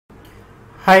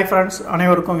Hi friends,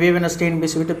 அனைவருக்கும் VNS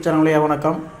TNPSC YouTube சேனலுடைய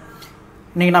வணக்கம்.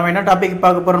 இன்னைக்கு நாம என்ன டாபிக்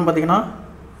பார்க்க போறோம்னு பாத்தீங்கன்னா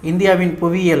இந்தியாவின்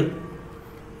புவியியல்.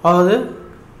 அதாவது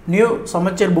நியூ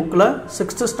சமச்சீர் புக்ல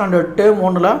 6th ஸ்டாண்டர்ட் டேர்ம்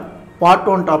 1ல பார்ட்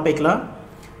 1 டாபிக்ல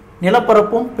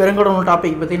நிலப்பரப்பும் பெருங்கடலும்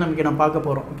டாபிக் பத்தி நம்ம பார்க்க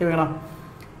போறோம். ஓகேங்களா?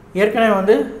 ஏற்கனவே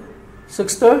வந்து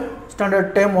 6th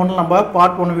ஸ்டாண்டர்ட் டேர்ம் 1ல நம்ம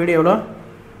பார்ட் 1 வீடியோல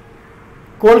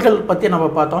கோள்கள் பத்தி நம்ம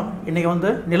பார்த்தோம். இன்னைக்கு வந்து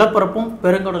நிலப்பரப்பும்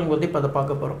பெருங்கடலும் பத்தி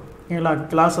பார்க்க போறோம். ஓகேங்களா?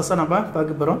 கிளாसेस நம்ம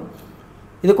பார்க்க போறோம்.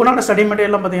 இதுக்குண்டான ஸ்டடி மெட்டீரியல்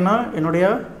எல்லாம் பாத்தீங்கன்னா என்னோட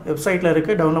வெப்சைட்ல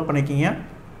இருக்கு, டவுன்லோட் பண்ணிக்கீங்க.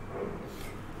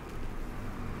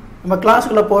 நம்ம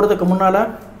கிளாஸ்க்குள்ள போறதுக்கு முன்னால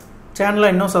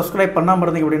சேனலை இன்னும் சப்ஸ்கிரைப் பண்ணாம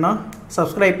இருந்தீங்க அப்படினா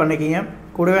சப்ஸ்கிரைப் பண்ணிக்கீங்க.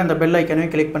 கூடவே அந்த பெல்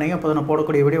ஐகானையும் கிளிக் பண்ணுங்க. அப்போ நான்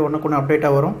போடக்கூடிய வீடியோ ஒவ்வொன்றுக்கும்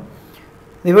அப்டேட்டா வரும்.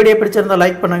 இந்த வீடியோ பிடிச்சிருந்தா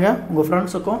லைக் பண்ணுங்க, உங்க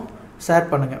ஃப்ரெண்ட்ஸுக்கும்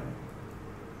ஷேர் பண்ணுங்க.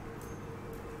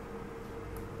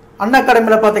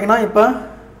 Unacademy பாத்தீங்கன்னா இப்போ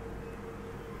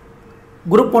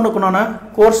குரூப் 1க்குனான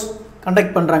கோர்ஸ்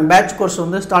கண்டக்ட் பண்றாங்க. பேட்ச் கோர்ஸ்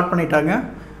வந்து ஸ்டார்ட் பண்ணிட்டாங்க.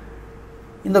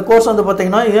 இந்த கோர்ஸ் வந்து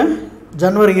பாத்தீங்கன்னா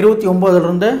ஜனவரி 29ல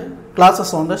இருந்து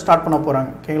கிளாसेस வந்து ஸ்டார்ட் பண்ண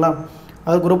போறாங்க. ஓகேங்களா?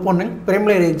 அது குரூப் 1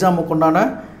 பிரைமரி எக்ஸாமுக்கு உண்டான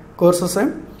கோர்सेस.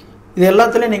 இது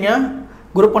எல்லாத்துலயும் நீங்க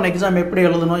குரூப் 1 எக்ஸாம் எப்படி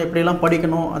எழுதணும், எப்படி எல்லாம்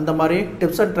படிக்கணும், அந்த மாதிரி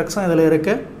டிப்ஸ் அண்ட் ட்ரிக்ஸ் இதெல்லாம்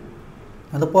இருக்கு.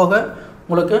 அது போக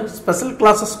உங்களுக்கு ஸ்பெஷல்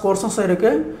கிளாसेस கோர்सेस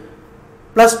இருக்கு,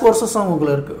 ப்ளஸ் கோர்सेसும்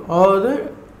உங்களுக்கு இருக்கு. அதாவது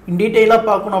இன் டீடைலா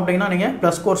பார்க்கணும் அப்படினா நீங்க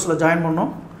ப்ளஸ் கோர்ஸ்ல ஜாயின்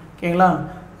பண்ணனும். ஓகேங்களா?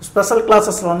 ஸ்பெஷல்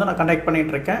கிளாसेसல வந்து நான் கண்டக்ட்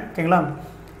பண்ணிட்டு இருக்கேன். ஓகேங்களா?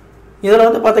 இதெல்லாம்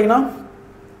வந்து பாத்தீங்கன்னா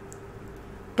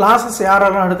கிளாसेस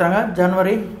யாரெல்லாம் நடத்துறாங்க,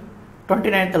 ஜனவரி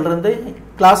 29ல இருந்து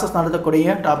கிளாसेस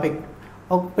நடத்தக்கூடிய டாபிக்.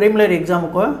 பிரைமரி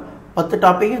எக்ஸாமுக்கு 10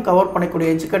 டாபிக்கையும் கவர்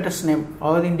பண்ணக்கூடிய எஜுகேட்டர்ஸ் நேம்,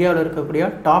 அதாவது இந்தியாவில் இருக்கக்கூடிய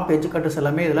டாப் எஜுகேட்டர்ஸ்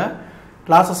எல்லாமே இதுல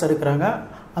கிளாसेस எடுக்கறாங்க.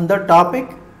 அந்த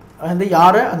டாபிக் வந்து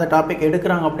யாரு அந்த டாபிக்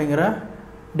எடுக்கறாங்க அப்படிங்கற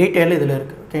டீடைல் இதுல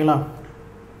இருக்கு. ஓகேங்களா?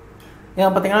 இங்க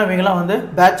பாத்தீங்கன்னா இவங்கலாம் வந்து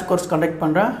பேட்ச் கோர்ஸ் கண்டக்ட்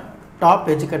பண்ற டாப்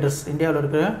எஜுகேட்டர்ஸ், இந்தியாவில்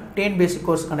இருக்கிற TNPSC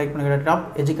கோர்ஸ் கண்டக்ட் பண்ணுற டாப்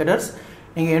எஜுகேட்டர்ஸ்.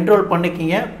 நீங்க என்ரோல்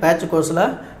பண்ணிக்கீங்க, பேட்ச் கோர்ஸ்ல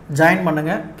ஜாயின்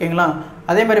பண்ணுங்க. ஓகேங்களா?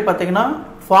 அதே மாதிரி பாத்தீங்கன்னா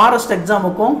ஃபாரஸ்ட்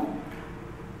எக்ஸாமுக்கும்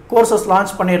கோர்सेस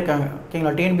லான்ச் பண்ணிருக்காங்க.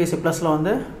 ஓகேங்களா? TNPSC பிளஸ்ல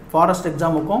வந்து ஃபாரஸ்ட்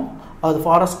எக்ஸாமுக்கும் அது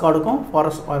ஃபாரஸ்ட் கார்டுக்கும்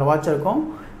ஃபாரஸ்ட் வாட்சருக்கும்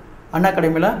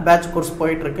Unacademyல பேட்ச் கோர்ஸ்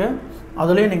போயிட்டு இருக்கு.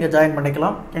 அதுலயும் நீங்க ஜாயின்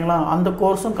பண்ணிக்கலாம். ஓகேங்களா? அந்த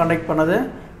கோர்ஸும் கண்டக்ட் பண்ணது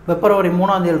பிப்ரவரி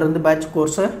 3ஆம் தேதியில இருந்து பேட்ச்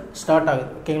கோர்ஸ் ஸ்டார்ட் ஆகுது.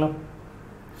 ஓகேங்களா?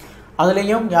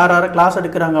 அதுலயும் யார் யார் கிளாஸ்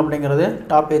எடுக்கறாங்க அப்படிங்கறது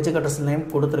டாப் எஜுகேட்டர்ஸ் நேம்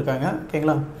கொடுத்திருக்காங்க.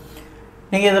 ஓகேங்களா?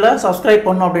 நீங்க இதல சப்ஸ்கிரைப்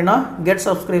பண்ணனும் அப்படினா கெட்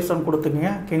சப்ஸ்கிரிப்ஷன் கொடுத்துங்க.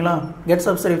 ஓகேங்களா? கெட்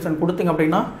சப்ஸ்கிரிப்ஷன் கொடுத்தீங்க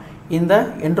அப்படினா இந்த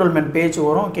என்ரோல்மென்ட் பேஜ்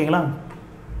வரும். ஓகேங்களா?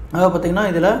 அத பாத்தீங்கன்னா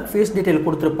இதுல ஃபீஸ் டீடைல்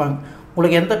கொடுத்திருப்பாங்க.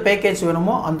 உங்களுக்கு எந்த பேக்கேஜ்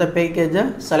வேணுமோ அந்த பேக்கேஜை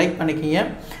செலக்ட் பண்ணிக்கீங்க.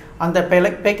 அந்த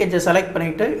பேக்கேஜை செலக்ட்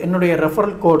பண்ணிட்டு என்னுடைய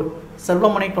ரெஃபரல் கோட்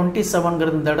செல்வமணி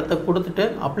 27ங்கற இந்த இடத்தை கொடுத்துட்டு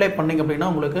அப்ளை பண்ணீங்க அப்படினா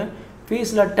உங்களுக்கு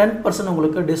ஃபீஸ்ல 10%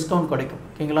 உங்களுக்கு டிஸ்கவுண்ட் கிடைக்கும்.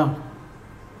 ஓகேங்களா?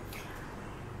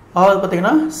 அதாவது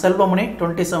பாத்தீங்கன்னா செல்வமணி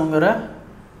 27ங்கற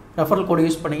ரெஃபரல் கோட்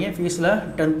யூஸ் பண்ணீங்க, ஃபீஸ்ல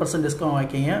 10% டிஸ்கவுண்ட்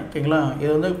வாங்கிக்கீங்க. ஓகேங்களா?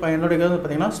 இது வந்து என்னோட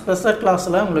பாத்தீங்கன்னா ஸ்பெஷல்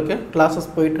கிளாஸ்ல உங்களுக்கு கிளாसेस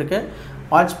போயிட்டு இருக்கு.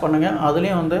 வாட்ச் பண்ணுங்க.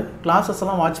 அதுலயும் வந்து கிளாसेस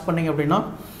எல்லாம் வாட்ச் பண்ணீங்க அப்படினா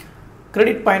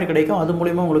கிரெடிட் பாயிண்ட் கிடைக்கும். அது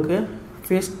மூலமா உங்களுக்கு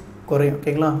ஃபீஸ் குறையும்.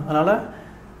 ஓகேங்களா? அதனால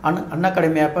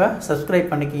Unacademy ஆப்பை சப்ஸ்கிரைப்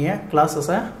பண்ணிக்கீங்க,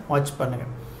 கிளாसेसை வாட்ச் பண்ணுங்க.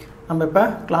 நம்ம இப்ப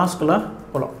கிளாஸ்க்குள்ள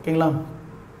போலாம். ஓகேங்களா?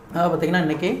 அத பாத்தீங்கன்னா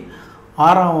இன்னைக்கு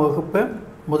 6ஆம் வகுப்பு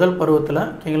முதல் பருவத்துல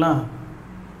ஓகேங்களா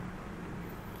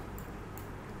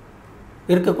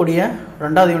இருக்கக்கூடிய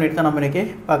 2வது யூனிட் தான் நம்ம இன்னைக்கு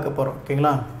பார்க்க போறோம்.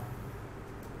 ஓகேங்களா?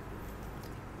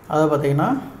 அத பாத்தீங்கன்னா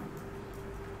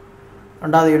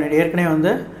 2வது யூனிட் ஏற்கனவே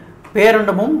வந்து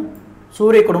பேரண்டமும்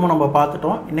சூரிய குடும்பம் நம்ம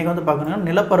பார்த்துட்டோம். இன்னைக்கு வந்து பார்க்கணும்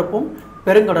நிலப்பரப்பும்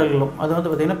பெருங்கடல்களும். அது வந்து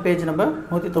பாத்தீங்கன்னா பேஜ் நம்பர்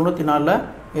 194ல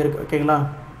இருக்கு. ஓகேங்களா?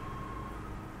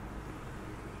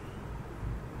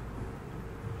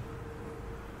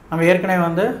 நம்ம ஏற்கனவே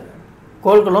வந்து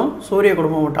கோள்களும் சூரிய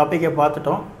குடும்பம் டாபிக்கை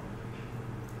பார்த்துட்டோம்.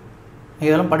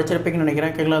 இதெல்லாம் படிச்சிருப்பீங்கன்னு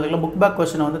நினைக்கிறேன். ஓகேங்களா? அதுக்குள்ள புக் பேக்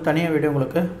क्वेश्चन வந்து தனியா வீடியோ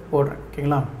உங்களுக்கு போடுறேன்.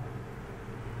 ஓகேங்களா?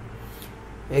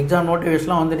 எக்ஸாம்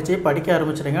நோட்டிஃபிகேஷன்லாம் வந்துருச்சு, படிக்க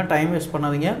ஆரம்பிச்சிடுங்க, டைம் வேஸ்ட்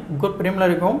பண்ணாதீங்க. Group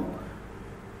பிரிமினரிக்கும்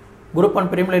group 1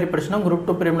 preliminary படிச்சனா group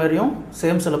 2 பிரிமினரியும்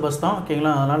same syllabus தான்.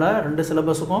 ஓகேங்களா? அதனால ரெண்டு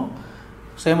சிலபஸுக்கும்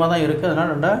சேமா தான் இருக்கு. அதனால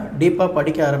ரெண்டா டீப்பா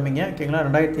படிக்க ஆரம்பிங்க. ஓகேங்களா?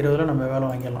 2020ல நம்ம வேலை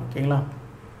வாங்கிடலாம். ஓகேங்களா?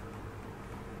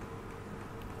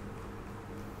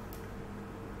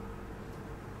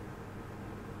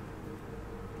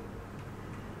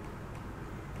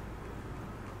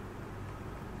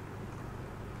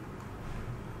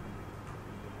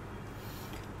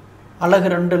 அலகு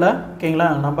 2ல ஓகேங்களா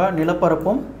நம்ம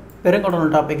நிலப்பரப்பும்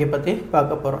பெருங்கடல் டாபிக்கை பத்தி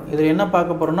பார்க்க போறோம். இதுல என்ன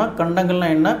பார்க்க போறோம்னா கண்டங்கள்னா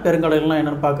என்ன, பெருங்கடல்னா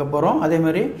என்னன்னு பார்க்க போறோம். அதே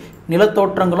மாதிரி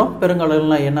நிலத்தோற்றங்களும்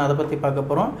பெருங்கடல்னா என்ன அத பத்தி பார்க்க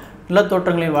போறோம்.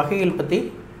 நிலத்தோற்றங்களின் வகைகள் பத்தி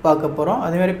பார்க்க போறோம்.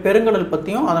 அதே மாதிரி பெருங்கடல்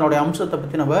பத்தியும் அதனுடைய அம்சத்தை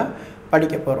பத்தி நம்ம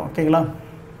படிக்க போறோம். ஓகேங்களா?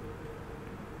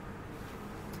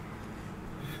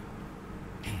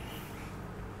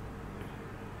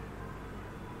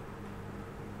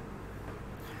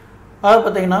 அது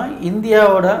பார்த்தீங்கன்னா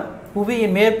இந்தியாவோட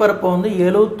புவியின் மேற்பரப்பு வந்து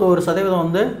 71%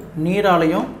 வந்து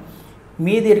நீராலையும்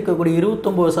மீதி இருக்கக்கூடிய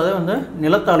 29% வந்து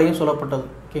நிலத்தாலையும் சொல்லப்பட்டது.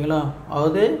 ஓகேங்களா?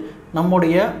 அதாவது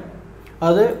நம்முடைய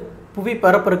அது புவி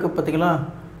பரப்பு இருக்குது பார்த்தீங்களா,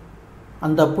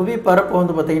 அந்த புவி பரப்பு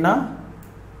வந்து பார்த்திங்கன்னா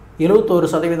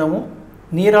 71%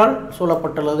 நீரால்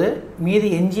சூழப்பட்டுள்ளது. மீதி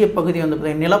எஞ்சிய பகுதி வந்து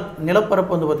பார்த்திங்கன்னா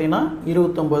நிலப்பரப்பு வந்து பார்த்திங்கன்னா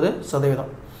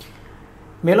 29%.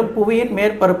 மேலும் புவியின்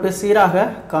மேற்பரப்பு சீராக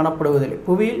காணப்படுவதில்லை.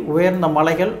 புவியில் உயர்ந்த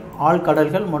மலைகள்,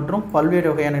 ஆழ்கடல்கள் மற்றும் பல்வேறு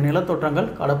வகையான நிலத்தோற்றங்கள்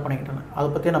காணப்படுகின்றன. அதை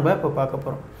பற்றி நம்ம இப்போ பார்க்க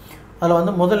போகிறோம். அதில்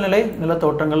வந்து முதல்நிலை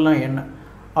நிலத்தோற்றங்கள்னால் என்ன,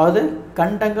 அதாவது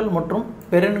கண்டங்கள் மற்றும்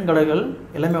பெருங்கடல்கள்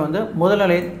எல்லாமே வந்து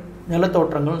முதல்நிலை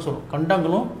நிலத்தோற்றங்கள்னு சொல்லுவோம்.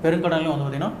 கண்டங்களும் பெருங்கடலும் வந்து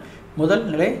பார்த்திங்கன்னா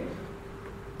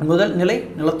முதல்நிலை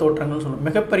நிலத்தோற்றங்கள்னு சொல்லுவோம்.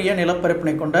 மிகப்பெரிய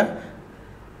நிலப்பரப்பினை கொண்ட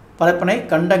பரப்பினை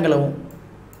கண்டங்களும்,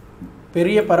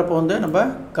 பெரிய பரப்பு வந்து நம்ம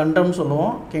கண்டம்னு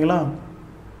சொல்லுவோம். ஓகேங்களா?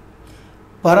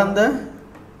 பரந்த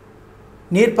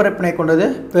நீர்ப்பரப்பினை கொண்டது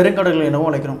பெருங்கடல்கள் எனவும்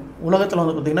அழைக்கிறோம். உலகத்தில்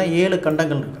வந்து பார்த்திங்கன்னா 7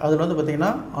 கண்டங்கள் இருக்குது. அதில் வந்து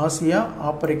பார்த்திங்கன்னா ஆசியா,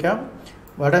 ஆப்பிரிக்கா,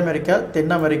 வட அமெரிக்கா,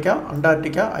 தென் அமெரிக்கா,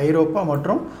 அண்டார்டிகா, ஐரோப்பா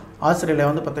மற்றும் ஆஸ்திரேலியா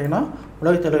வந்து பார்த்திங்கன்னா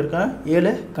உலகத்தில் இருக்க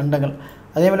 7 கண்டங்கள்.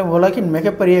 அதேமாதிரி உலகின்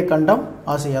மிகப்பெரிய கண்டம்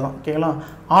ஆசியா தான். ஓகேங்களா?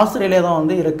 ஆஸ்திரேலியா தான்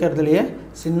வந்து இருக்கிறதுலையே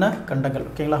சின்ன கண்டங்கள்.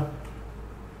 ஓகேங்களா?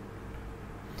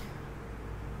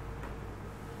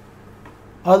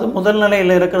 அது முதல்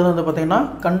நிலையில் இருக்கிறது வந்து பார்த்திங்கன்னா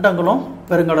கண்டங்களும்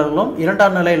பெருங்கடல்களும்.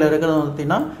 இரண்டாம் நிலையில் இருக்கிறது வந்து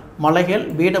பார்த்திங்கன்னா மலைகள்,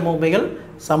 பீடபூமிகள்,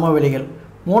 சமவெளிகள்.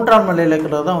 மூன்றாம் நிலையில்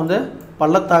இருக்கிறது தான் வந்து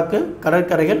பள்ளத்தாக்கு,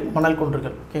 கடற்கரைகள், மணல்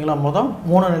குன்றுகள். ஓகேங்களா? மொத்தம்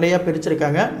 3 நிலையாக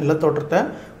பிரிச்சிருக்காங்க நிலத்தோற்றத்தை.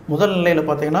 முதல் நிலையில்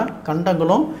பார்த்திங்கன்னா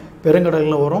கண்டங்களும்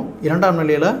பெருங்கடல்களும் வரும். இரண்டாம்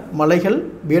நிலையில் மலைகள்,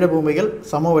 பீடபூமிகள்,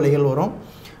 சமவெளிகள் வரும்.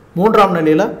 மூன்றாம்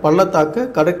நிலையில் பள்ளத்தாக்கு,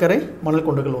 கடற்கரை, மணல்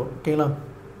குன்றுகள் வரும். ஓகேங்களா?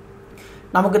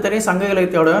 நமக்கு தெரியும் சங்க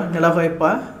இலக்கியோட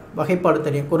வகைப்பாடு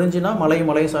தெரியும். குறிஞ்சினா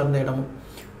மலை சார்ந்த இடமும்,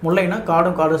 முல்லைனா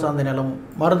காடு சார்ந்த நிலமும்,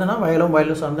 மருதுனா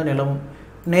வயலும் சார்ந்த நிலமும்,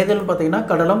 நெய்தல் பார்த்திங்கன்னா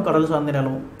கடல் சார்ந்த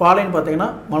நிலமும், பாலைன்னு பார்த்திங்கன்னா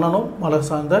மணல்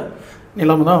சார்ந்த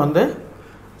நிலம் தான் வந்து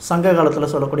சங்க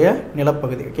காலத்தில் சொல்லக்கூடிய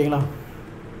நிலப்பகுதி. ஓகேங்களா?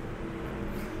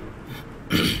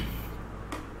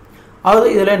 அதாவது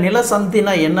இதில்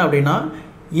நிலசந்தினா என்ன அப்படின்னா,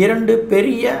 2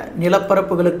 பெரிய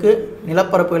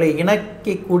நிலப்பரப்புகளை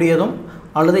இணைக்கக்கூடியதும்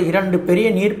அல்லது 2 பெரிய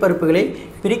நீர்ப்பரப்புகளை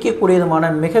பிரிக்கக்கூடியதுமான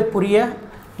மிக குறுகிய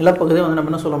நிலப்பகுதி வந்து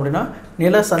நம்ம என்ன சொல்ல முடியும்னா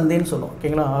நிலசந்தின்னு சொல்லுவோம்.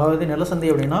 ஓகேங்களா? அதாவது நிலசந்தி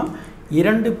அப்படின்னா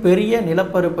 2 பெரிய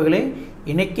நிலப்பரப்புகளை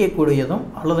இணைக்கக்கூடியதும்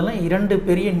அல்லதுனா 2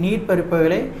 பெரிய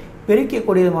நீர்ப்பரப்புகளை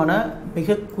பிரிக்கக்கூடியதுமான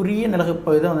மிக குறுகிய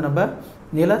நிலப்பகுதி தான் வந்து நம்ம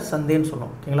நிலசந்தின்னு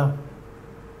சொல்லுவோம். ஓகேங்களா?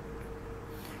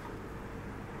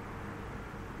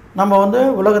 நம்ம வந்து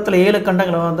உலகத்தில் 7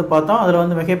 கண்டங்களை வந்து பார்த்தோம். அதில்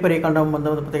வந்து மிகப்பெரிய கண்டம் வந்து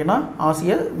பார்த்திங்கன்னா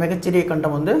ஆசியா, மிகச்சிறிய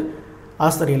கண்டம் வந்து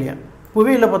ஆஸ்திரேலியா.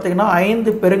 புவியில் பார்த்திங்கன்னா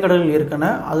 5 பெருங்கடல்கள் இருக்குன்னு.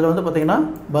 அதில் வந்து பார்த்திங்கன்னா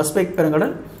பசிபிக்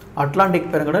பெருங்கடல், அட்லாண்டிக்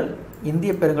பெருங்கடல்,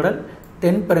 இந்திய பெருங்கடல்,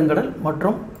 தென் பெருங்கடல்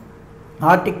மற்றும்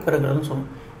ஆர்டிக் பெருங்கடல்னு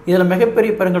சொல்லுவோம். இதில்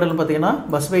மிகப்பெரிய பெருங்கடல் பார்த்திங்கன்னா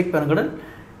பசிபிக் பெருங்கடல்,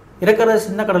 இருக்கிற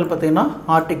சின்ன கடல் பார்த்திங்கன்னா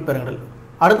ஆர்டிக் பெருங்கடல்.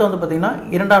 அடுத்து வந்து பார்த்திங்கன்னா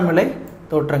 2ஆம் நிலை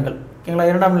தோற்றங்கள். ஓகேங்களா?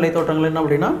 2ஆம் நிலை தோற்றங்கள் என்ன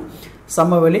அப்படின்னா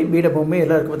சமவெளி, பீடபூமி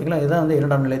எல்லாம் இருக்குது பார்த்திங்களா. இதுதான் வந்து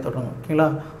 2ஆம் நிலை தோற்றங்கள். ஓகேங்களா?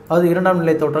 அது 2ஆம்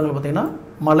நிலை தோற்றங்கள் பார்த்திங்கன்னா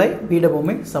மலை,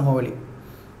 பீடபூமி, சமவெளி.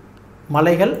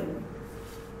 மலைகள்,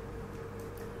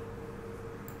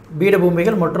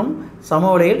 பீடபூமிகள் மற்றும்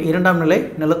சமவெளிகள் 2ஆம் நிலை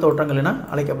நிலத்தோற்றங்கள் என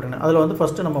அழைக்கப்படுகின்றன. அதில் வந்து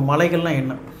ஃபஸ்ட்டு நம்ம மலைகள்னால்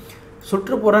என்ன,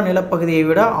 சுற்றுப்புற நிலப்பகுதியை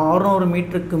விட 600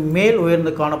 மீட்டருக்கு மேல்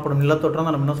உயர்ந்து காணப்படும் நிலத்தோற்றம்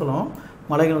தான் நம்ம என்ன சொல்லுவோம்,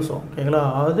 மலைகள்னு சொல்லுவோம். ஓகேங்களா?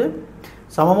 அதாவது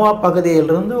சமமா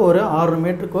பகுதியிலிருந்து ஒரு 600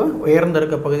 மீட்டருக்கு உயர்ந்த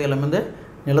இருக்க பகுதியில் வந்து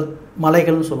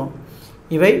மலைகள்னு சொல்லுவோம்.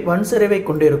 இவை வன்சரிவை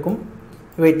கொண்டிருக்கும்.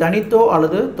 இவை தனித்தோ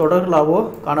அல்லது தொடர்களாவோ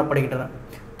காணப்படுகின்றன.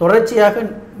 தொடர்ச்சியாக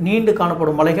நீண்டு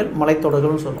காணப்படும் மலைகள்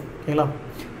மலைத்தொடர்கள்னு சொல்லுவோம். ஓகேங்களா?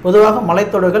 பொதுவாக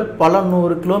மலைத்தொடர்கள் பல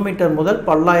 100 கிலோமீட்டர் முதல்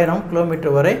பல்லாயிரம்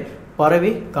கிலோமீட்டர் வரை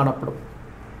பரவி காணப்படும்.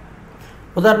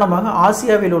 உதாரணமாக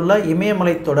ஆசியாவில் உள்ள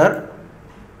இமயமலைத்தொடர்,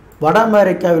 வட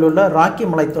அமெரிக்காவில் உள்ள ராக்கி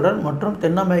மலைத்தொடர் மற்றும்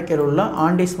தென் அமெரிக்காவில் உள்ள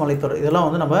ஆண்டிஸ் மலைத்தொடர், இதெல்லாம்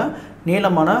வந்து நம்ம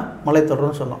நீளமான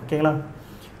மலைத்தொடர்னு சொல்லலாம். ஓகேங்களா?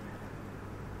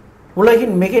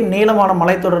 உலகின் மிக நீளமான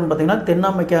மலைத்தொடர்னு பார்த்திங்கன்னா தென்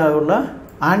அமெரிக்காவில் உள்ள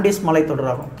ஆண்டிஸ் மலைத்தொடர்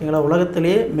ஆகும். ஓகேங்களா?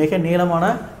 உலகத்திலேயே மிக நீளமான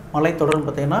மலைத்தொடர்னு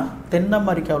பார்த்திங்கன்னா தென்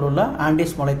அமெரிக்காவில் உள்ள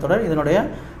ஆண்டிஸ் மலைத்தொடர். இதனுடைய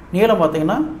நீளம்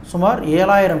பார்த்திங்கன்னா சுமார்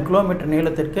 7000 கிலோமீட்டர்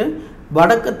நீளத்திற்கு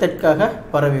வடக்கு தெற்காக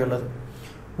பரவியுள்ளது.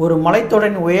 ஒரு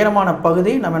மலைத்தொடரின் உயரமான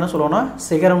பகுதி நம்ம என்ன சொல்லுவோம்னா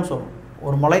சிகரம் சொல்லுவோம்.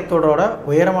 ஒரு மலைத்தொடரோட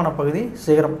உயரமான பகுதி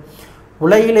சிகரம்.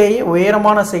 உலகிலேயே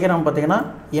உயரமான சிகரம் பார்த்திங்கன்னா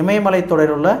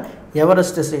இமயமலைத்தொடரில் உள்ள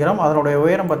எவரெஸ்ட் சிகரம். அதனுடைய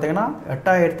உயரம் பார்த்திங்கன்னா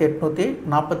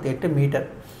 8848 மீட்டர்.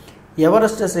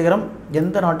 எவரெஸ்ட் சிகரம்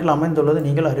எந்த நாட்டில் அமைந்துள்ளது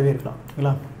நீங்கள் அறிவீர்களா?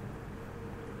 ஓகேங்களா?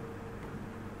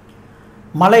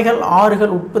 மலைகள்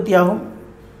ஆறுகள் உற்பத்தியாகும்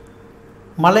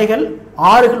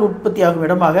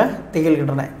இடமாக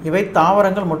திகழ்கின்றன. இவை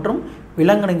தாவரங்கள் மற்றும்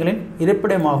விலங்கினங்களின்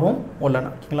இருப்பிடமாகவும்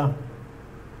உள்ளன. ஓகேங்களா?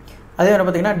 அதே மாதிரி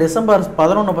பார்த்திங்கன்னா டிசம்பர்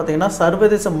 11 பார்த்திங்கன்னா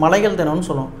சர்வதேச மலைகள் தினம்னு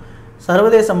சொல்லுவோம்.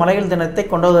 சர்வதேச மலைகள் தினத்தை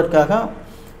கொண்டாடுவதற்காக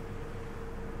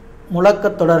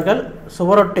முழக்கத்தொடர்கள்,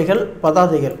 சுவரொட்டிகள்,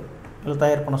 பதாதைகள் இதில்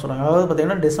தயார் பண்ண சொல்கிறாங்க. அதாவது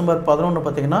பார்த்திங்கன்னா டிசம்பர் 11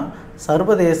 பார்த்திங்கன்னா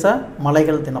சர்வதேச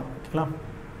மலைகள் தினம். ஓகேங்களா?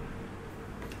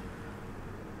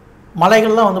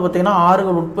 மலைகள் தான் வந்து பார்த்திங்கன்னா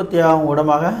ஆறுகள் உற்பத்தியாகும்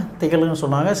இடமாக திகழ்ன்னு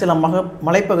சொன்னாங்க. சில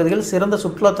மலைப்பகுதிகள் சிறந்த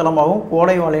சுற்றுலாத்தலமாகவும்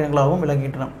கோடை வாழிடங்களாகவும்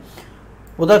விளங்குகின்றன.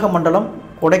 உதகமண்டலம்,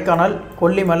 கொடைக்கானல்,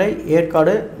 கொல்லிமலை,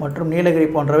 ஏற்காடு மற்றும் நீலகிரி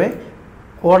போன்றவை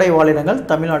கோடை வாழிடங்கள்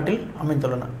தமிழ்நாட்டில்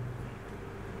அமைந்துள்ளன.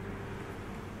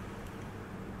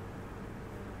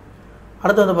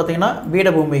 அடுத்து வந்து பார்த்திங்கன்னா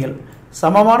பீடபூமிகள்.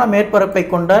 சமமான மேற்பரப்பை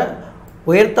கொண்ட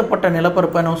உயர்த்தப்பட்ட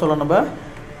நிலப்பரப்பு என்ன சொல்லணும், நம்ம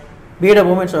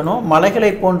பீடபூமின்னு சொல்லணும். மலைகளை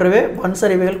போன்றவே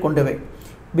வன்சரிவுகள் கொண்டவை.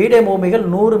 பீடபூமிகள்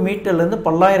 100 மீட்டர்லேருந்து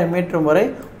 10,000 மீட்டர் வரை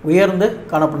உயர்ந்து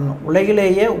காணப்படணும்.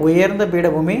 உலகிலேயே உயர்ந்த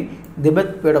பீடபூமி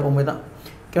திபெத் பீடபூமி தான்.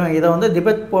 ஓகேவா? இதை வந்து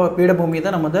திபெத் பீடபூமி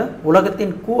தான் நம்ம வந்து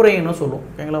உலகத்தின் கூரைன்னு சொல்லுவோம்.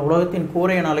 ஓகேங்களா? உலகத்தின்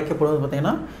கூரை என அழைக்கப்படுவது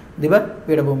பார்த்திங்கன்னா திபெத்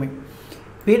பீடபூமி.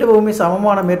 பீடபூமி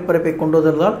சமமான மேற்பரப்பை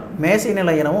கொண்டுவதால் மேசை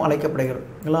நிலம் எனவும் அழைக்கப்படுகிறது.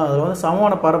 ஓகேங்களா? அதில் வந்து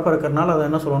சமமான பரப்பு இருக்கிறதுனால அதை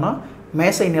என்ன சொல்லுவோம்னா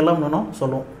மேசை நிலம்னு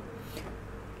சொல்லுவோம்.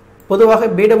 பொதுவாக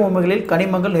பீடபூமிகளில்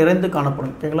கனிமங்கள் நிறைந்து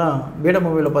காணப்படும். ஓகேங்களா?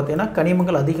 பீடபூமியில் பார்த்திங்கன்னா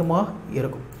கனிமங்கள் அதிகமாக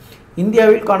இருக்கும்.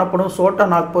 இந்தியாவில் காணப்படும் சோட்டா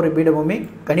நாக்பூர் பீடபூமி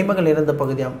கனிமங்கள் நிறைந்த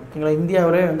பகுதியாகும். ஓகேங்களா?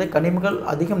 இந்தியாவிலே வந்து கனிமங்கள்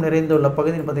அதிகம் நிறைந்துள்ள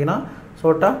பகுதின்னு பார்த்திங்கன்னா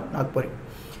சோட்டா நாக்பூர்.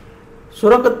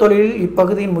 சுரங்கத் தொழிலில்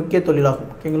இப்பகுதியின் முக்கிய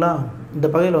தொழிலாகும். ஓகேங்களா? இந்த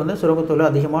பகுதியில் வந்து சுரங்கத்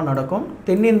தொழில் அதிகமாக நடக்கும்.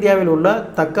 தென்னிந்தியாவில் உள்ள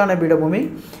தக்கான பீடபூமி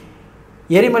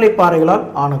எரிமலை பாறைகளால்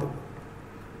ஆனது.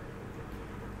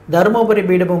 தருமபுரி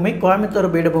பீடபூமி, கோயம்புத்தூர்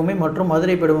பீடபூமி மற்றும்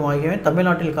மதுரை பீடபூமி ஆகியவை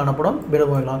தமிழ்நாட்டில் காணப்படும்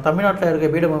பீடபூமிகளாகும். தமிழ்நாட்டில் இருக்க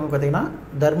பீடபூமி பார்த்திங்கன்னா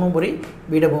தருமபுரி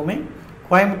பீடபூமி,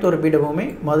 கோயம்புத்தூர் பீடபூமி,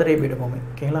 மதுரை பீடபூமி.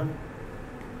 ஓகேங்களா?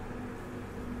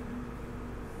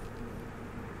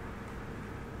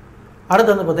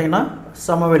 அடுத்து வந்து பார்த்திங்கன்னா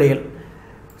சமவெளிகள்.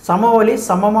 சமவெளி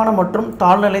சமமான மற்றும்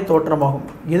தாழ்நிலை தோற்றமாகும்.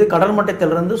 இது கடல்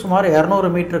மட்டத்திலிருந்து சுமார் 200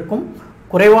 மீட்டருக்கும்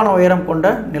குறைவான உயரம் கொண்ட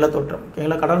நிலத்தோற்றம்.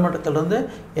 ஓகேங்களா? கடல் மட்டத்திலிருந்து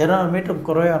 200 மீட்டருக்கு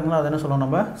குறைவாக இருந்தால் அதை என்ன சொல்லுவோம்,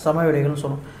 நம்ம சமவெளிகள்னு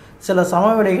சொல்லுவோம். சில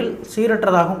சமவெளிகள்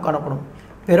சீரற்றதாகவும் காணப்படும்.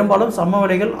 பெரும்பாலும்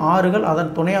சமவெளிகள் ஆறுகள்,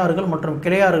 அதன் துணை ஆறுகள் மற்றும்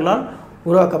கிளையாறுகளால்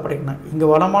உருவாக்கப்படுகின்றன. இங்கு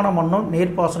வளமான மண்ணும்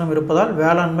நீர்ப்பாசனம் இருப்பதால்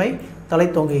வேளாண்மை தலை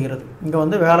தோங்குகிறது. இங்கே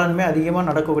வந்து வேளாண்மை அதிகமாக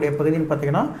நடக்கக்கூடிய பகுதின்னு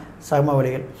பார்த்திங்கன்னா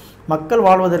சமவெளிகள். மக்கள்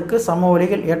வாழ்வதற்கு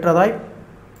சமவெளிகள் ஏற்றதாய்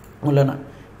உள்ளன.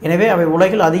 எனவே அவை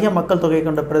உலகில் அதிக மக்கள் தொகை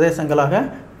கொண்ட பிரதேசங்களாக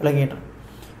விளங்குகின்றன.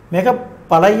 மிக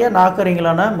பழைய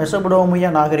நாகரிகங்களான மெசபடோமியா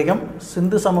நாகரிகம்,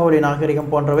 சிந்து சமவெளி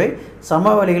நாகரிகம் போன்றவை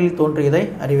சமவெளிகளில் தோன்றியதை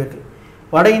அறிவீர்கள்.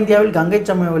 வட இந்தியாவில் கங்கை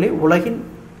சமவெளி உலகின்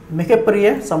மிகப்பெரிய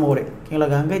சமவெளி. ஓகேங்களா?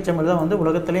 கங்கை சமவெளி தான் வந்து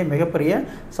உலகத்திலே மிகப்பெரிய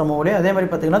சமவெளி. அதே மாதிரி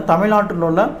பார்த்திங்கன்னா தமிழ்நாட்டில்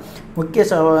உள்ள முக்கிய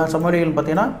சமவெளிகள்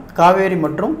பார்த்திங்கன்னா காவேரி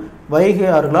மற்றும் வைகை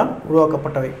ஆறுகளால்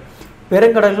உருவாக்கப்பட்டவை.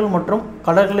 பெருங்கடல்கள் மற்றும்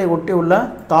கடல்களை ஒட்டி உள்ள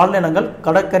தாழ்நிலங்கள்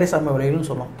கடற்கரை சமவெளிகள்னு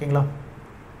சொல்லுவோம். ஓகேங்களா?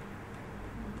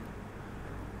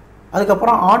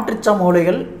 அதுக்கப்புறம்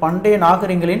ஆற்றுச்சமவெளிகள் பண்டைய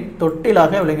நாகரிகங்களின்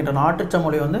தொட்டிலாக விளங்குகின்றன.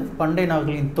 ஆற்றுச்சமவெளி வந்து பண்டைய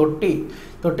நாகரிகளின்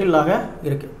தொட்டிலாக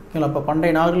இருக்குது. ஓகேங்களா? இப்போ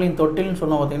பண்டைய நாகரிகளின் தொட்டில்னு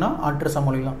சொன்னால் பார்த்திங்கன்னா ஆற்று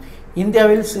சமவெளிகள்.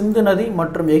 இந்தியாவில் சிந்து நதி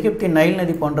மற்றும் எகிப்தின் நைல்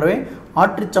நதி போன்றவை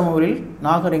ஆற்றுச்சமவெளியில்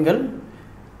நாகரிகங்கள்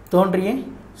தோன்றிய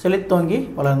செழித்தோங்கி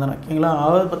வளர்ந்தன. ஓகேங்களா?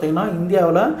 அதாவது பார்த்திங்கன்னா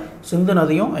இந்தியாவில் சிந்து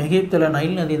நதியும் எகிப்தில்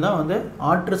நைல் நதியும் தான் வந்து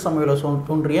ஆற்று சமவெளியில்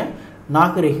தோன்றிய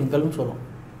நாகரிகங்கள்னு சொல்லுவோம்.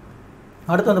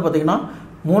 அடுத்து வந்து பார்த்திங்கன்னா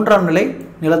 3ஆம் நிலை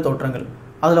நிலத்தோற்றங்கள்.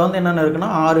 அதில் வந்து என்னென்ன இருக்குன்னா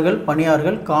ஆறுகள்,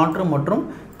 பனியாறுகள், காற்று மற்றும்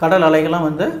கடல் அலைகள்லாம்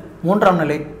வந்து 3ஆம்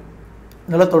நிலை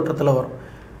நிலத்தோற்றத்தில் வரும்.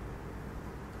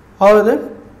 அதாவது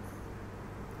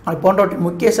போன்றவற்றின்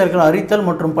முக்கிய செயல்கள் அரித்தல்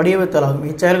மற்றும் படியவைத்தல் ஆகும்.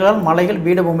 இச்செயல்களால் மலைகள்,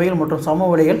 பீடபூமிகள் மற்றும்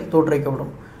சமவெளிகள்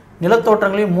தோற்றுவிக்கப்படும்.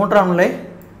 நிலத்தோற்றங்களில் 3ஆம் நிலை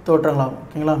தோற்றங்களாகும்.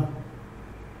 ஓகேங்களா?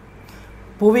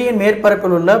 புவியின்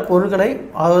மேற்பரப்பில் உள்ள பொருட்களை,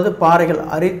 அதாவது பாறைகள்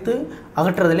அரித்து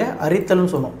அகற்றுறதுலே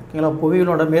அரித்தல்னு சொல்லுவோம். ஓகேங்களா?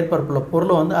 புவியினோட மேற்பரப்பில்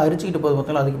பொருளை வந்து அரிச்சிக்கிட்டு போது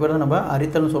பார்த்தீங்களா, அதுக்கு பேர் தான் நம்ம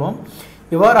அரித்தல்னு சொல்லுவோம்.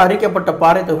 இவ்வாறு அரிக்கப்பட்ட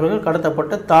பாறை துகள்கள்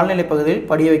கடத்தப்பட்டு தாழ்நிலை பகுதியில்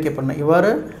படிய வைக்கப்படணும்.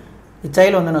 இவ்வாறு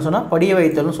இச்செயல் வந்து என்ன சொன்னால் படிய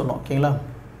வைத்தல்னு சொல்லுவோம். ஓகேங்களா?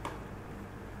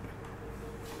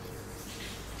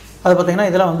 அது பார்த்திங்கன்னா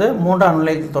இதெல்லாம் வந்து 3ஆம்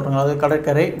நிலை தோற்றங்கள். அதாவது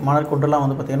கடற்கரை, மணற்குன்றெல்லாம்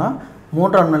வந்து பார்த்திங்கன்னா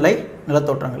 3ஆம் நிலை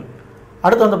நிலத்தோற்றங்கள்.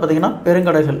 அடுத்து வந்து பார்த்திங்கன்னா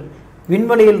பெருங்கடல்கள்.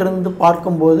 விண்வெளியிலிருந்து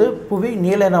பார்க்கும்போது புவி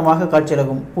நீல நிறமாக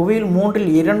காட்சியளிக்கும். புவியில்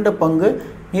 2/3 பங்கு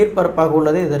நீர்ப்பரப்பாக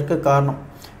உள்ளது இதற்கு காரணம்.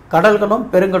 கடல்களும்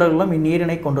பெருங்கடல்களும்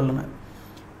இந்நீரினை கொண்டுள்ளன.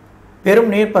 பெரும்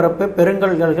நீர்ப்பரப்பு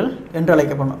பெருங்கடல்கள் என்று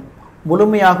அழைக்கப்படும்.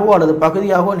 முழுமையாகவோ அல்லது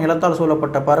பகுதியாகவோ நிலத்தால்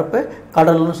சூழப்பட்ட பரப்பு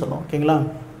கடல்னு சொல்லுவோம். ஓகேங்களா?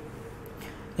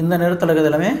 இந்த நிறத்தில்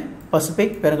இருக்கிறது எல்லாமே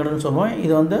பசிபிக் பெருங்கடல்னு சொல்லுவோம்.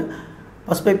 இது வந்து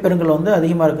பசிபிக் பெருங்கல் வந்து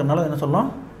அதிகமாக இருக்கிறதுனால என்ன சொல்லலாம்,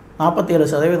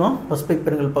 47% பசிபிக்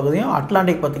பெருங்கல் பகுதியும்,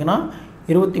 அட்லாண்டிக் பார்த்திங்கன்னா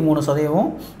 23%,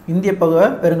 இந்திய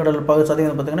பெருங்கடல்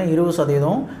சதவீதம் பார்த்தீங்கன்னா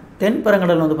 20%, தென்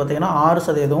பெருங்கடல் வந்து பார்த்தீங்கன்னா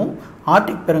 6%,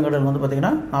 ஆர்டிக் பெருங்கடல் வந்து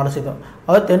பார்த்தீங்கன்னா 4%.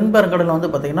 அதாவது தென் பெருங்கடல்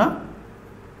வந்து பார்த்தீங்கன்னா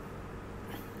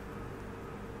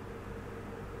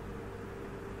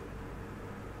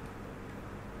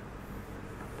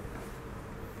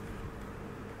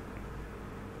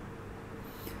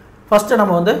ஃபர்ஸ்ட்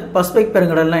நம்ம வந்து பசிபிக்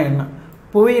பெருங்கடல்னா என்ன?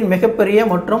 புவியின் மிகப்பெரிய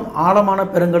மற்றும் ஆழமான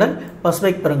பெருங்கடல்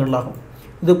பசிபிக் பெருங்கடல் ஆகும்.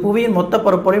 இது புவியின் மொத்த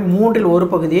பரப்பளவின் 1/3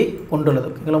 பகுதியை கொண்டுள்ளது.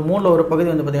 ஓகேங்களா, 1/3 பகுதி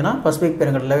வந்து பார்த்தீங்கன்னா பசிபிக்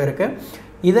பெருங்கடலில் இருக்குது.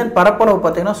 இதன் பரப்பளவு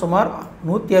பார்த்தீங்கன்னா சுமார்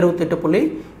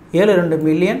 168.72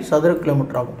 மில்லியன் சதுர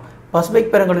கிலோமீட்டர் ஆகும்.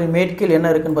 பசிபிக் பெருங்கடலின் மேற்கில்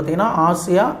என்ன இருக்குன்னு பார்த்தீங்கன்னா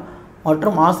ஆசியா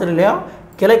மற்றும் ஆஸ்திரேலியா,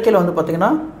 கிழக்கில் வந்து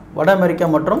பார்த்தீங்கன்னா வட அமெரிக்கா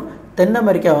மற்றும் தென்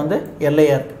அமெரிக்கா வந்து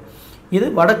எல்லையாக இருக்குது. இது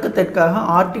வடக்கு தெற்காக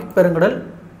ஆர்டிக் பெருங்கடல்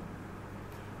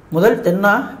முதல்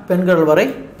தென்னா பெருங்கடல் வரை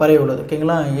பரவி உள்ளது.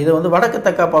 ஓகேங்களா, இது வந்து வடக்கு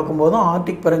தெற்கா பார்க்கும்போதும்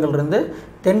ஆர்டிக் பெருங்கடல் இருந்து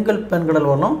தென்கல் பெருங்கடல்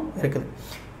வரலும் இருக்குது.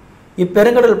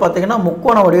 இப்பெருங்கடல் பார்த்தீங்கன்னா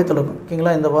முக்கோண வடிவத்தில் இருக்கும்.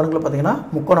 ஓகேங்களா, இந்த பெருங்கடல் பார்த்தீங்கன்னா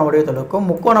முக்கோண வடிவத்தில் இருக்கும்.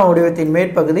 முக்கோண வடிவத்தின்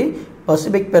மேற்பகுதி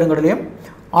பசிபிக் பெருங்கடலையும்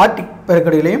ஆர்டிக்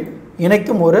பெருங்கடலையும்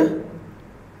இணைக்கும் ஒரு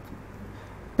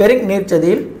பெரிங்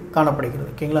நீர்ச்சந்தியில் காணப்படுகிறது.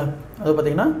 ஓகேங்களா, அது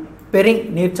பார்த்தீங்கன்னா பெரிங்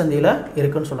நீர்ச்சந்தியில்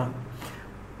இருக்குன்னு சொல்கிறாங்க.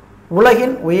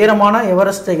 உலகின் உயரமான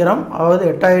எவரெஸ்ட் சிகரம் அதாவது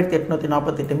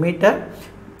 8848 மீட்டர்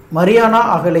மரியானா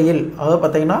அகழியில் அதாவது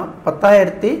பார்த்தீங்கன்னா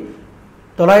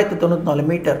 10,994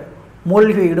 மீட்டர்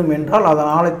மூழ்கிவிடும் என்றால்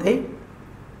அதன் ஆழத்தை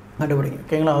கண்டுபிடிங்க.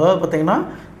 ஓகேங்களா, அதாவது பார்த்தீங்கன்னா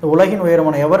இந்த உலகின்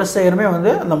உயரமான எவரெஸ்ட் சிகரமே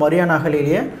வந்து அந்த மரியானா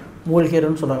அகழியிலேயே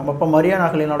மூழ்கிடும்னு சொல்கிறாங்க. அப்போ மரியானா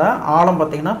அகழியினோட ஆழம்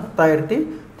பார்த்தீங்கன்னா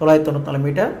 10,994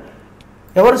 மீட்டர்,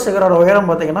 எவரெஸ்ட் சிகரோட உயரம்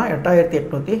பார்த்தீங்கன்னா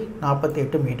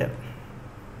 8848 மீட்டர்.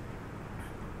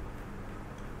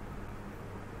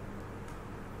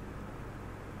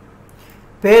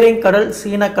 பேரிங் கடல்,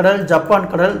 சீன கடல், ஜப்பான்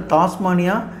கடல்,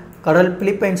 தாஸ்மானியா கடல்,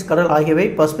 பிலிப்பைன்ஸ் கடல் ஆகியவை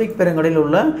பசிபிக் பெருங்கடலில்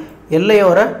உள்ள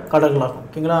எல்லையோர கடல்களாகும்.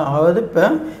 ஓகேங்களா, அதாவது இப்போ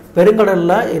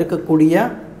பெருங்கடலில் இருக்கக்கூடிய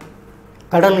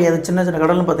கடல் எது சின்ன சின்ன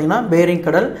கடல்னு பார்த்தீங்கன்னா பேரிங்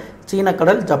கடல், சீன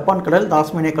கடல், ஜப்பான் கடல்,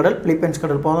 தாஸ்மானியா கடல், பிலிப்பைன்ஸ்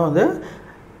கடல் போல வந்து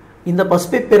இந்த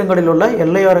பசிபிக் பெருங்கடலில் உள்ள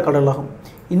எல்லையோர கடலாகும்.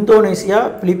 Indonesia,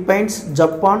 Philippines,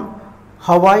 Japan,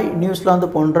 Hawaii, New Zealand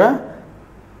போன்ற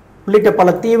உள்ளிட்ட பல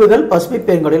தீவுகள் பசிபிக்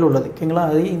பெருங்கடலில் உள்ளது. ஓகேங்களா,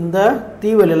 அது இந்த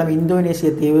தீவுகள் எல்லாமே இந்தோனேசிய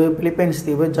தீவு, பிலிப்பைன்ஸ்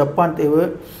தீவு, ஜப்பான் தீவு,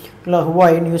 இல்லை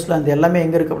ஹவாய், நியூசிலாந்து எல்லாமே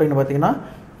எங்கே இருக்குது அப்படின்னு பார்த்தீங்கன்னா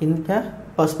இந்த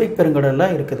பசிபிக்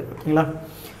பெருங்கடலில் இருக்குது. ஓகேங்களா,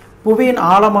 புவியின்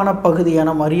ஆழமான பகுதியான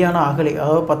மரியானா அகழி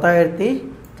அதாவது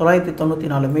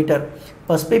 10,994 மீட்டர்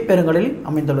பசிபிக் பெருங்கடலில்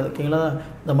அமைந்துள்ளது. ஓகேங்களா,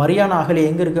 இந்த மரியானா அகழி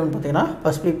எங்கே இருக்குதுன்னு பார்த்தீங்கன்னா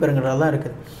பசிபிக் பெருங்கடலில் தான்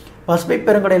இருக்குது. பசிபிக்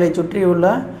பெருங்கடலை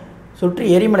சுற்றி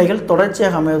எரிமலைகள்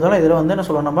தொடர்ச்சியாக அமைவதால் இதில் வந்து என்ன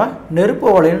சொல்லுவோம், நம்ம நெருப்பு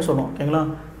வலைன்னு சொல்லுவோம். ஓகேங்களா,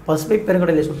 பசிபிக்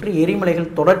பெருங்கடலை சுற்றி எரிமலைகள்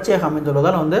தொடர்ச்சியாக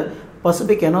அமைந்துள்ளதால் வந்து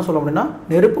பசிபிக் என்ன சொல்லும் அப்படின்னா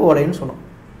நெருப்பு வலைன்னு சொல்லுவோம்.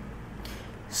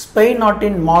 ஸ்பெயின்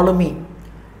நாட்டின் மாலுமி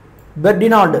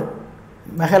பெர்டினார்டு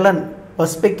மெகலன்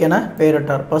பசிபிக் என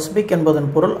பெயரிட்டார். பசிபிக் என்பதன்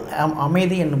பொருள்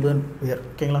அமைதி என்பதன் பெயர்.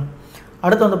 ஓகேங்களா,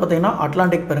 அடுத்து வந்து பார்த்திங்கன்னா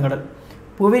அட்லாண்டிக் பெருங்கடல்.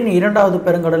 புவியின் 2வது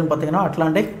பெருங்கடல்னு பார்த்தீங்கன்னா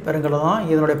அட்லாண்டிக் பெருங்கடல் தான்.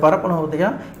 இதனுடைய பரப்பளவு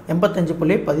பார்த்தீங்கன்னா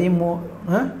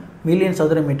 85.13 மில்லியன்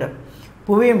சதுர மீட்டர்.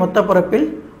 புவியின் மொத்த பரப்பில்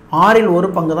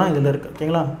 1/6 தான் இதில் இருக்குது.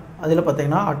 ஓகேங்களா, அதில்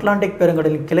பார்த்தீங்கன்னா அட்லாண்டிக்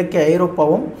பெருங்கடலின் கிழக்கே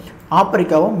ஐரோப்பாவும்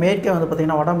ஆப்பிரிக்காவும், மேற்கே வந்து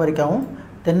பார்த்திங்கன்னா வட அமெரிக்காவும்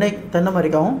தென்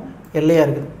அமெரிக்காவும் எல்லையாக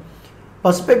இருக்குது.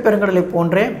 பசிபிக் பெருங்கடலை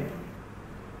போன்றே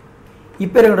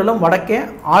இப்பெருங்கடலும் வடக்கே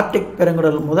ஆர்டிக்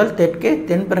பெருங்கடல் முதல் தெற்கே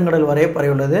தென் பெருங்கடல் வரை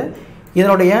பரவியுள்ளது.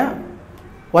 இதனுடைய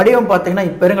வடிவம் பார்த்தீங்கன்னா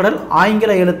இப்பெருங்கடல்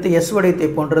ஆங்கில எழுத்து எஸ் வடிவத்தை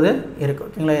போன்றது இருக்கும்.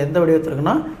 ஓகேங்களா, எந்த வடிவத்தில்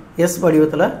இருக்குன்னா எஸ்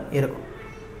வடிவத்தில் இருக்கும்.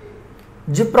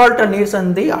 ஜிப்ரால்டர் நீர்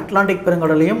சந்தி அட்லாண்டிக்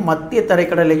பெருங்கடலையும் மத்திய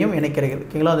தரைக்கடலையும் இணைக்கிறது.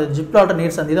 ஓகேங்களா, அந்த ஜிப்ரால்டர்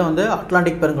நீர் சந்தி தான் வந்து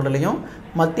அட்லாண்டிக் பெருங்கடலையும்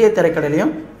மத்திய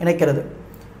தரைக்கடலையும் இணைக்கிறது.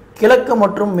 கிழக்கு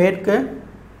மற்றும் மேற்கு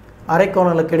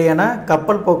அரைக்கோளங்களுக்கு இடையான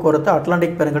கப்பல் போக்குவரத்து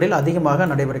அட்லாண்டிக் பெருங்கடலில் அதிகமாக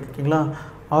நடைபெறும். ஓகேங்களா,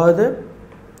 அதாவது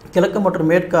கிழக்கு மற்றும்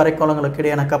மேற்கு அரைக்கோளங்களுக்கு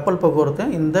இடையான கப்பல் போக்குவரத்து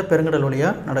இந்த பெருங்கடல்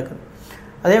வழியாக நடக்குது.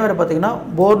 அதே மாதிரி பார்த்திங்கன்னா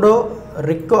போர்டோ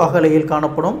ரிக்கோ அகழியில்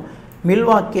காணப்படும்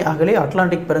மில்வாக்கி அகழி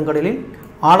அட்லாண்டிக் பெருங்கடலின்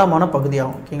ஆழமான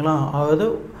பகுதியாகும். ஓகேங்களா, அதாவது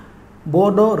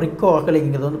போர்டோ ரிக்கோ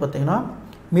அகழிங்கிறது வந்து பார்த்திங்கன்னா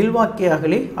மில்வாக்கி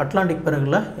அகழி அட்லாண்டிக்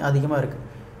பெருங்கடலில் அதிகமாக இருக்குது.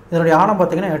 இதனுடைய ஆழம்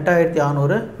பார்த்திங்கன்னா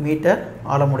 8600 மீட்டர்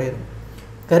ஆழமுடையது.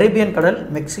 கரீபியன் கடல்,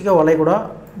 மெக்சிகோ வளைகுடா,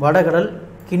 வடகடல்,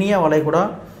 கினியா வளைகுடா,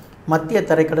 மத்திய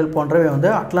தரைக்கடல் போன்றவை வந்து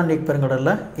அட்லாண்டிக்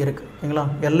பெருங்கடலில் இருக்குது. ஓகேங்களா,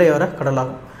 எல்லையோர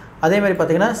கடலாகும். அதேமாதிரி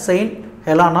பார்த்திங்கன்னா செயின்ட்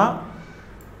ஹெலானா,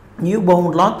 நியூ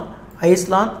பவுண்ட்லாந்து,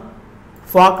 ஐஸ்லாந்து,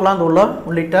 ஃபாக்லாந்து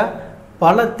உள்ளிட்ட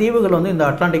பல தீவுகள் வந்து இந்த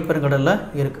அட்லாண்டிக் பெருங்கடலில்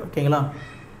இருக்குது. ஓகேங்களா,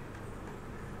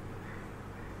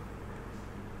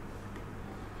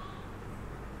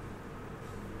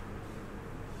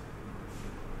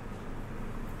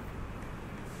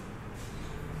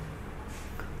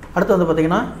 அடுத்து வந்து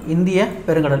பார்த்திங்கன்னா இந்திய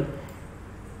பெருங்கடல்.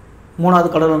 மூணாவது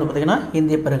கடல் வந்து பார்த்திங்கன்னா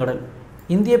இந்திய பெருங்கடல்.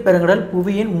 இந்திய பெருங்கடல்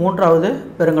புவியின் 3வது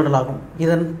பெருங்கடல் ஆகும்.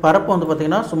 இதன் பரப்பு வந்து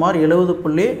பார்த்திங்கன்னா சுமார்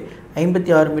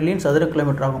 70.56 மில்லியன் சதுர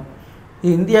கிலோமீட்டர் ஆகும்.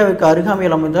 இது இந்தியாவுக்கு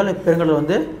அருகாமையில் அமைந்தால் இப்பெருங்கடல்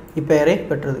வந்து இப்பெயரை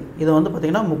பெற்றது. இது வந்து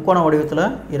பார்த்திங்கன்னா முக்கோண வடிவத்தில்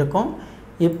இருக்கும்.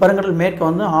 இப்பெருங்கடல் மேற்கு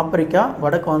வந்து ஆப்பிரிக்கா,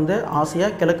 வடக்கு வந்து ஆசியா,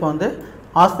 கிழக்கு வந்து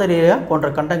ஆஸ்திரேலியா போன்ற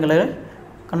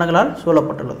கண்டங்களால்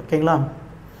சூழப்பட்டுள்ளது. ஓகேங்களா.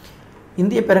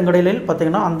 இந்திய பெருங்கடலில்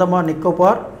பார்த்திங்கன்னா அந்தமான்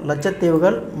நிக்கோபார்,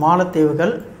 லட்சத்தீவுகள்,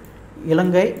 மாலத்தீவுகள்,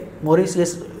 இலங்கை,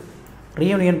 மொரீசியஸ்,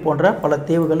 ரியூனியன் போன்ற பல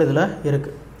தீவுகள் இதில்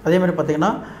இருக்குது. அதேமாதிரி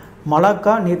பார்த்திங்கன்னா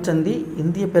மலாக்கா நீர்ச்சந்தி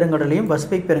இந்திய பெருங்கடலையும்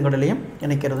பசிபிக் பெருங்கடலையும்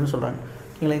இணைக்கிறதுன்னு சொல்கிறாங்க.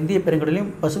 ஓகேங்களா. இந்திய பெருங்கடலையும்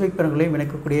பசிபிக் பெருங்கடலையும்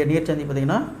இணைக்கக்கூடிய நீர்ச்சந்தி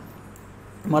பார்த்திங்கன்னா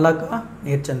மலாக்கா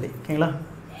நீர்ச்சந்தி. ஓகேங்களா.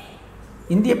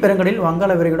 இந்திய பெருங்கடலில்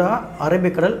வங்காள விரிகுடா,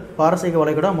 அரபிக்கடல், பாரசீக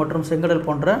வளைகுடா மற்றும் செங்கடல்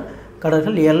போன்ற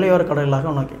கடல்கள் எல்லையோர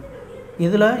கடல்களாக நோக்கி.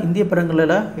 இதில் இந்திய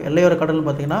பெருங்கடலில் எல்லையோர கடல்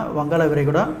பார்த்திங்கன்னா வங்காள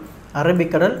விரிகுடா,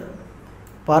 அரபிக்கடல்,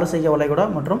 பாரசீக வளைகுடா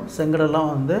மற்றும் செங்கடல்லாம்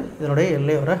வந்து இதனுடைய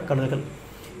எல்லையோர கடல்கள்.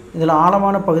 இதில்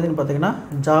ஆழமான பகுதின்னு பார்த்திங்கன்னா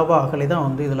ஜாவா அகழி தான்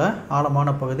வந்து இதில் ஆழமான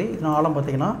பகுதி. இதன் ஆழம்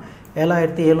பார்த்திங்கன்னா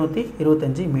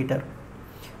 7725 மீட்டர்.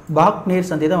 பாக் நீர்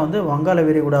சந்தி தான் வந்து வங்காள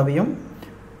விரிகுடாவையும்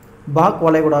பாக்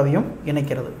வளைகுடாவையும்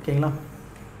இணைக்கிறது. ஓகேங்களா.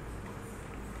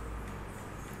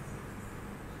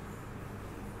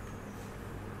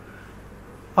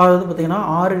 அதாவது பார்த்திங்கன்னா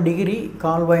 6 டிகிரி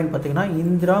கால்வாயின்னு பார்த்திங்கன்னா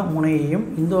இந்திரா முனையையும்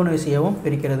இந்தோனேசியாவும்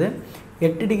பிரிக்கிறது.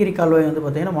 8 டிகிரி கால்வாய் வந்து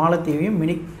பார்த்திங்கன்னா மாலத்தீவையும்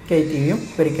மினிக்காய் தீவையும்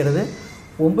பிரிக்கிறது.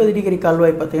 9 டிகிரி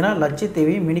கால்வாய் பார்த்திங்கன்னா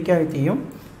லட்சத்தீவையும் மினிக்காய் தீவையும்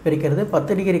பிரிக்கிறது.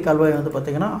 10 டிகிரி கால்வாய் வந்து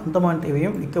பார்த்திங்கன்னா அந்தமான்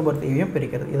தீவையும் நிக்கோபார் தீவையும்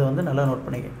பிரிக்கிறது. இதை வந்து நல்லா நோட்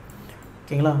பண்ணிக்க.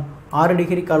 ஓகேங்களா. 6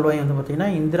 டிகிரி கால்வாய் வந்து பார்த்திங்கன்னா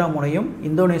இந்திரா முனையும்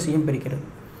இந்தோனேசியும் பிரிக்கிறது.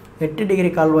 8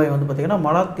 டிகிரி கால்வாய் வந்து பார்த்திங்கன்னா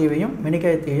மலாத்தீவையும்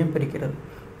மினிக்காய் தீவையும் பிரிக்கிறது.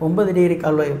 9 டிகிரி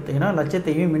கால்வாய் பார்த்திங்கன்னா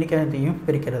லட்சத்தீவையும் மினிக்காய் தீவையும்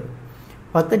பிரிக்கிறது.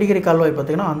 10 டிகிரி கால்வாய்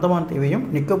பார்த்திங்கன்னா அந்தமான் தீவையும்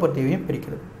நிக்கோபார் தீவையும்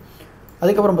பிரிக்கிறது.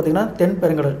 அதுக்கப்புறம் பார்த்திங்கன்னா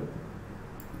தென்பெருங்கடல்.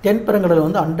 தென்பெருங்கடல்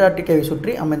வந்து அண்டார்டிகாவை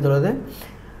சுற்றி அமைந்துள்ளது.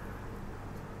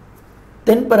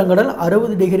 தென்பெருங்கடல்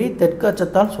 60 டிகிரி தெற்கு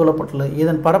அச்சத்தால் சூழப்பட்டுள்ளது.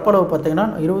 இதன் பரப்பளவு பார்த்திங்கன்னா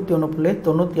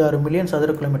 21.96 மில்லியன்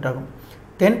சதுர கிலோமீட்டர் ஆகும்.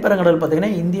 தென்பெருங்கடல்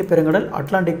பார்த்திங்கன்னா இந்திய பெருங்கடல்,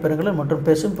 அட்லாண்டிக் பெருங்கடல் மற்றும்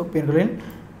பெசிபிக் பெருங்கடலின்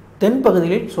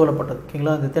தென்பகுதியில் சூழப்பட்டது.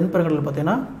 ஓகேங்களா. இந்த தென்பெருங்கடல்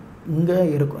பார்த்திங்கன்னா இங்கே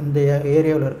இருக்கும், இந்த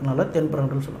ஏரியாவில் இருக்கனால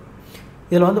தென்பெருங்கடல் சொல்லலாம்.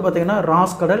 இதில் வந்து பார்த்திங்கன்னா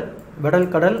ராஸ் கடல்,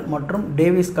 வெடல் கடல் மற்றும்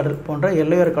டேவிஸ் கடல் போன்ற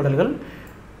எல்லையோர கடல்கள்,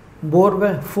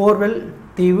 ஃபோர்வெல்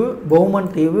தீவு, பௌமன்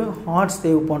தீவு, ஹார்ட்ஸ்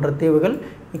தீவு போன்ற தீவுகள்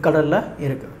இக்கடலில்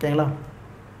இருக்குது. ஓகேங்களா.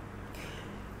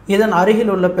 இதன்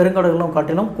அருகில் உள்ள பெருங்கடல்களும்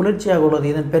காட்டிலும் குளிர்ச்சியாக உள்ளது.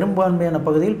 இதன் பெரும்பான்மையான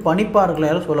பகுதியில்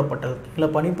பனிப்பாறைகளால் சூழப்பட்டது. இல்லை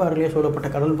பனிப்பாறைகளால் சூழப்பட்ட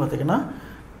கடல் பார்த்திங்கன்னா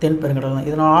தென்பெருங்கடல் தான்.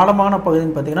 இதன் ஆழமான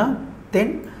பகுதின்னு பார்த்திங்கன்னா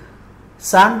தென்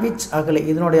சாண்ட்விச் அகழி.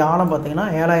 இதனுடைய ஆழம் பார்த்திங்கன்னா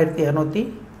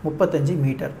 7235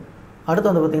 மீட்டர். அடுத்து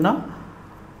வந்து பார்த்திங்கன்னா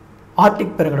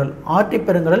ஆர்டிக் பெருங்கடல். ஆர்டிக்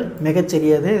பெருங்கடல்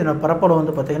மிகச்சிறியது. இதனோட பரப்பளவு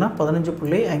வந்து பார்த்திங்கன்னா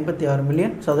 15.56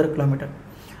 மில்லியன் சதுர கிலோமீட்டர்.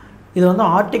 இது வந்து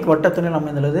ஆர்டிக் வட்டத்தினில்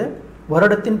அமைந்துள்ளது.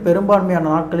 வருடத்தின் பெரும்பான்மையான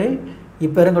நாட்களில்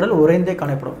இப்பெருங்கடல் உறைந்தே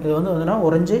காணப்படும். இது வந்து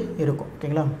உறைஞ்சு இருக்கும்.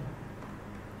 ஓகேங்களா.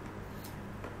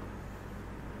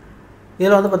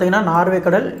 இதில் வந்து பார்த்திங்கன்னா நார்வே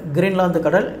கடல், கிரீன்லாந்து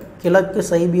கடல், கிழக்கு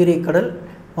சைபீரிய கடல்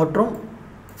மற்றும்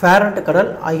ஃபேரண்ட் கடல்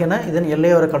ஆகியன இதன்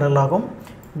எல்லையோர கடலாகும்.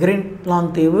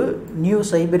 கிரீன்லாந்து தீவு, நியூ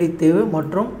சைபீரி தீவு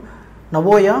மற்றும்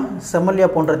நவோயா, செமல்யா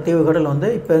போன்ற தீவுகள் வந்து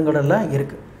இப்பெருங்கடலில்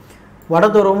இருக்குது.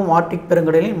 வடதுருவமும் ஆர்டிக்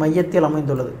பெருங்கடலின் மையத்தில்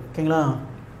அமைந்துள்ளது. ஓகேங்களா.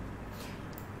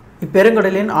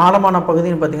 இப்பெருங்கடலின் ஆழமான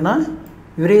பகுதின்னு பார்த்திங்கன்னா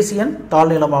யுரேசியன்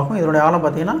தாழ்நிலமாகும். இதனுடைய ஆழம்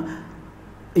பார்த்திங்கன்னா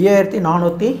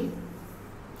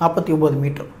 5449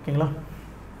 மீட்டர். ஓகேங்களா.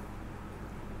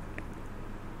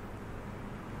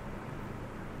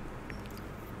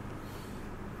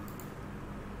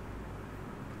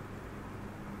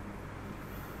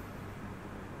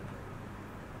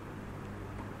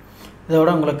 இதோட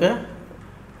உங்களுக்கு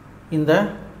இந்த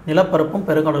நிலப்பரப்பும்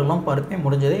பெருங்கடலும் பருப்பி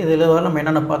முடிஞ்சது. இதில் நம்ம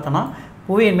என்னென்ன பார்த்தோன்னா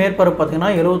புவியின் மேற்பரப்பு பார்த்திங்கன்னா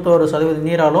 71%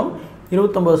 நீராலும்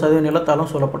 29% நிலத்தாலும்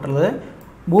சூழப்பட்டுள்ளது.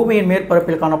 பூமியின்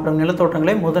மேற்பரப்பில் காணப்படும்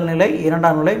நிலத்தோற்றங்களை முதல் நிலை,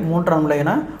 2ஆம் நிலை, 3ஆம் நிலை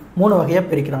என 3 வகையாக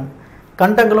பிரிக்கிறாங்க.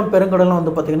 கண்டங்களும் பெருங்கடலும்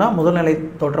வந்து பார்த்திங்கன்னா முதல் நிலை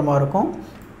தோற்றமாக இருக்கும்.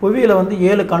 புவியில் வந்து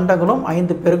 7 கண்டங்களும்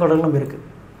 5 பெருங்கடலும் இருக்குது.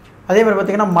 அதே மாதிரி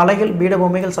பார்த்திங்கன்னா மலைகள்,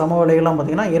 பீடபூமிகள், சமவெளிகள்லாம்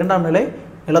பார்த்திங்கன்னா 2ஆம் நிலை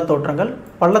நிலத்தோற்றங்கள்.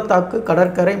 பள்ளத்தாக்கு,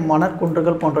 கடற்கரை,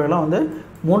 மணற்குன்றுகள் போன்றவையெல்லாம் வந்து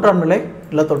 3ஆம் நிலை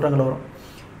நிலத்தோற்றங்கள் வரும்.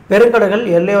 பெருங்கடல்கள்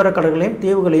எல்லையோர கடல்களையும்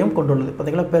தீவுகளையும் கொண்டுள்ளது.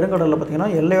 பார்த்திங்கன்னா பெருங்கடலில் பார்த்திங்கன்னா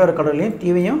எல்லையோர கடலையும்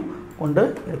தீவையும் கொண்டு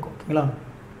இருக்கும். ஓகேங்களா.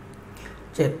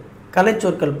 சரி,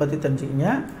 கலைச்சொற்கள் பற்றி தெரிஞ்சுக்கிங்க.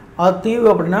 அது தீவு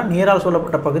அப்படின்னா நீரால்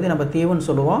சூழப்பட்ட பகுதி நம்ம தீவுன்னு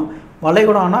சொல்லுவோம்.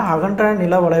 வளைகுடானா அகன்ற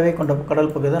நில வளைவை கொண்ட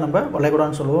கடல் பகுதி தான் நம்ம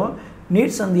வளைகுடான்னு சொல்லுவோம்.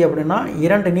 நீர் சந்தி அப்படின்னா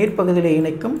 2 நீர்ப்பகுதியில்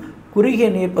இணைக்கும் குறுகிய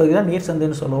நீர்ப்பகுதி தான் நீர்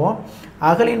சந்தின்னு சொல்லுவோம்.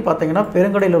 அகலின்னு பார்த்திங்கன்னா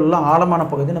பெருங்கடலில் உள்ள ஆழமான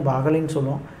பகுதி நம்ம அகலின்னு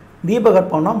சொல்லுவோம்.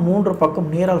 தீபகற்பம்னா 3 பக்கம்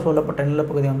நீரால் சூழப்பட்ட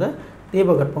நிலப்பகுதி வந்து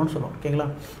தீபகற்பம்னு சொல்லுவோம். ஓகேங்களா?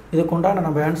 இதுக்கு உண்டான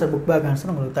நம்ம ஆன்சர் புக் பேக்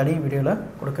ஆன்சர் உங்களுக்கு தனி வீடியோவில்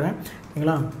கொடுக்குறேன்.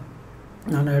 ஓகேங்களா?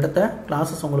 நான் எடுத்த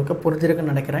கிளாஸஸ் உங்களுக்கு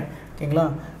புரிஞ்சிருக்குன்னு நினைக்கிறேன். ஓகேங்களா?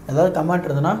 ஏதாவது கமெண்ட்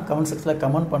இருந்ததுன்னா கமெண்ட் செக்ஷனில்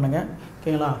கமெண்ட் பண்ணுங்கள்.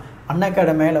 ஓகேங்களா?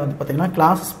 அன்அகாடமியில் வந்து பார்த்திங்கன்னா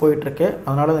கிளாஸஸ் போயிட்டுருக்கு.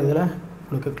 அதனால் இதில்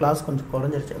உங்களுக்கு கிளாஸ் கொஞ்சம்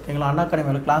குறைஞ்சிருச்சு. ஓகேங்களா?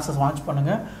 அன்அகாடமியில் கிளாஸஸ் வாட்ச்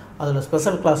பண்ணுங்கள். அதில்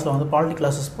ஸ்பெஷல் கிளாஸில் வந்து பாலிட்டி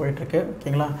கிளாஸஸ் போயிட்டுருக்கு.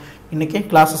 ஓகேங்களா? இன்றைக்கி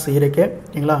கிளாஸஸ் இருக்குது.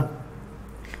 ஓகேங்களா?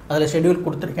 அதில் ஷெடியூல்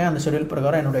கொடுத்துருக்கேன். அந்த ஷெடியூல்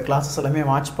பிரகாரம் என்னுடைய கிளாஸஸ் எல்லாமே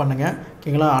வாட்ச் பண்ணுங்கள்.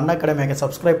 ஓகேங்களா? அன்அகாடமிக்கு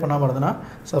சப்ஸ்கிரைப் பண்ணாமல் இருந்ததுன்னா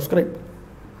சப்ஸ்கிரைப்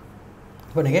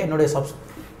பண்ணுங்கள். என்னுடைய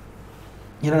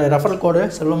ரெஃபரல் கோடு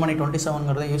செல்வமணி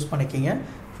 27ங்கிறத யூஸ் பண்ணிக்கிங்க.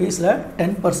 ஃபீஸில்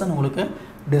 10% உங்களுக்கு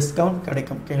டிஸ்கவுண்ட்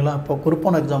கிடைக்கும். ஓகேங்களா? இப்போ group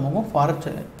 1 எக்ஸாமும்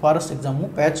forest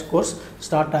எக்ஸாமும் batch course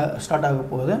start ஆக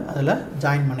போகுது. அதில்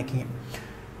ஜாயின் பண்ணிக்கிங்க.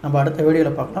 நம்ம அடுத்த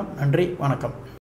வீடியோவில் பார்க்கலாம். நன்றி, வணக்கம்.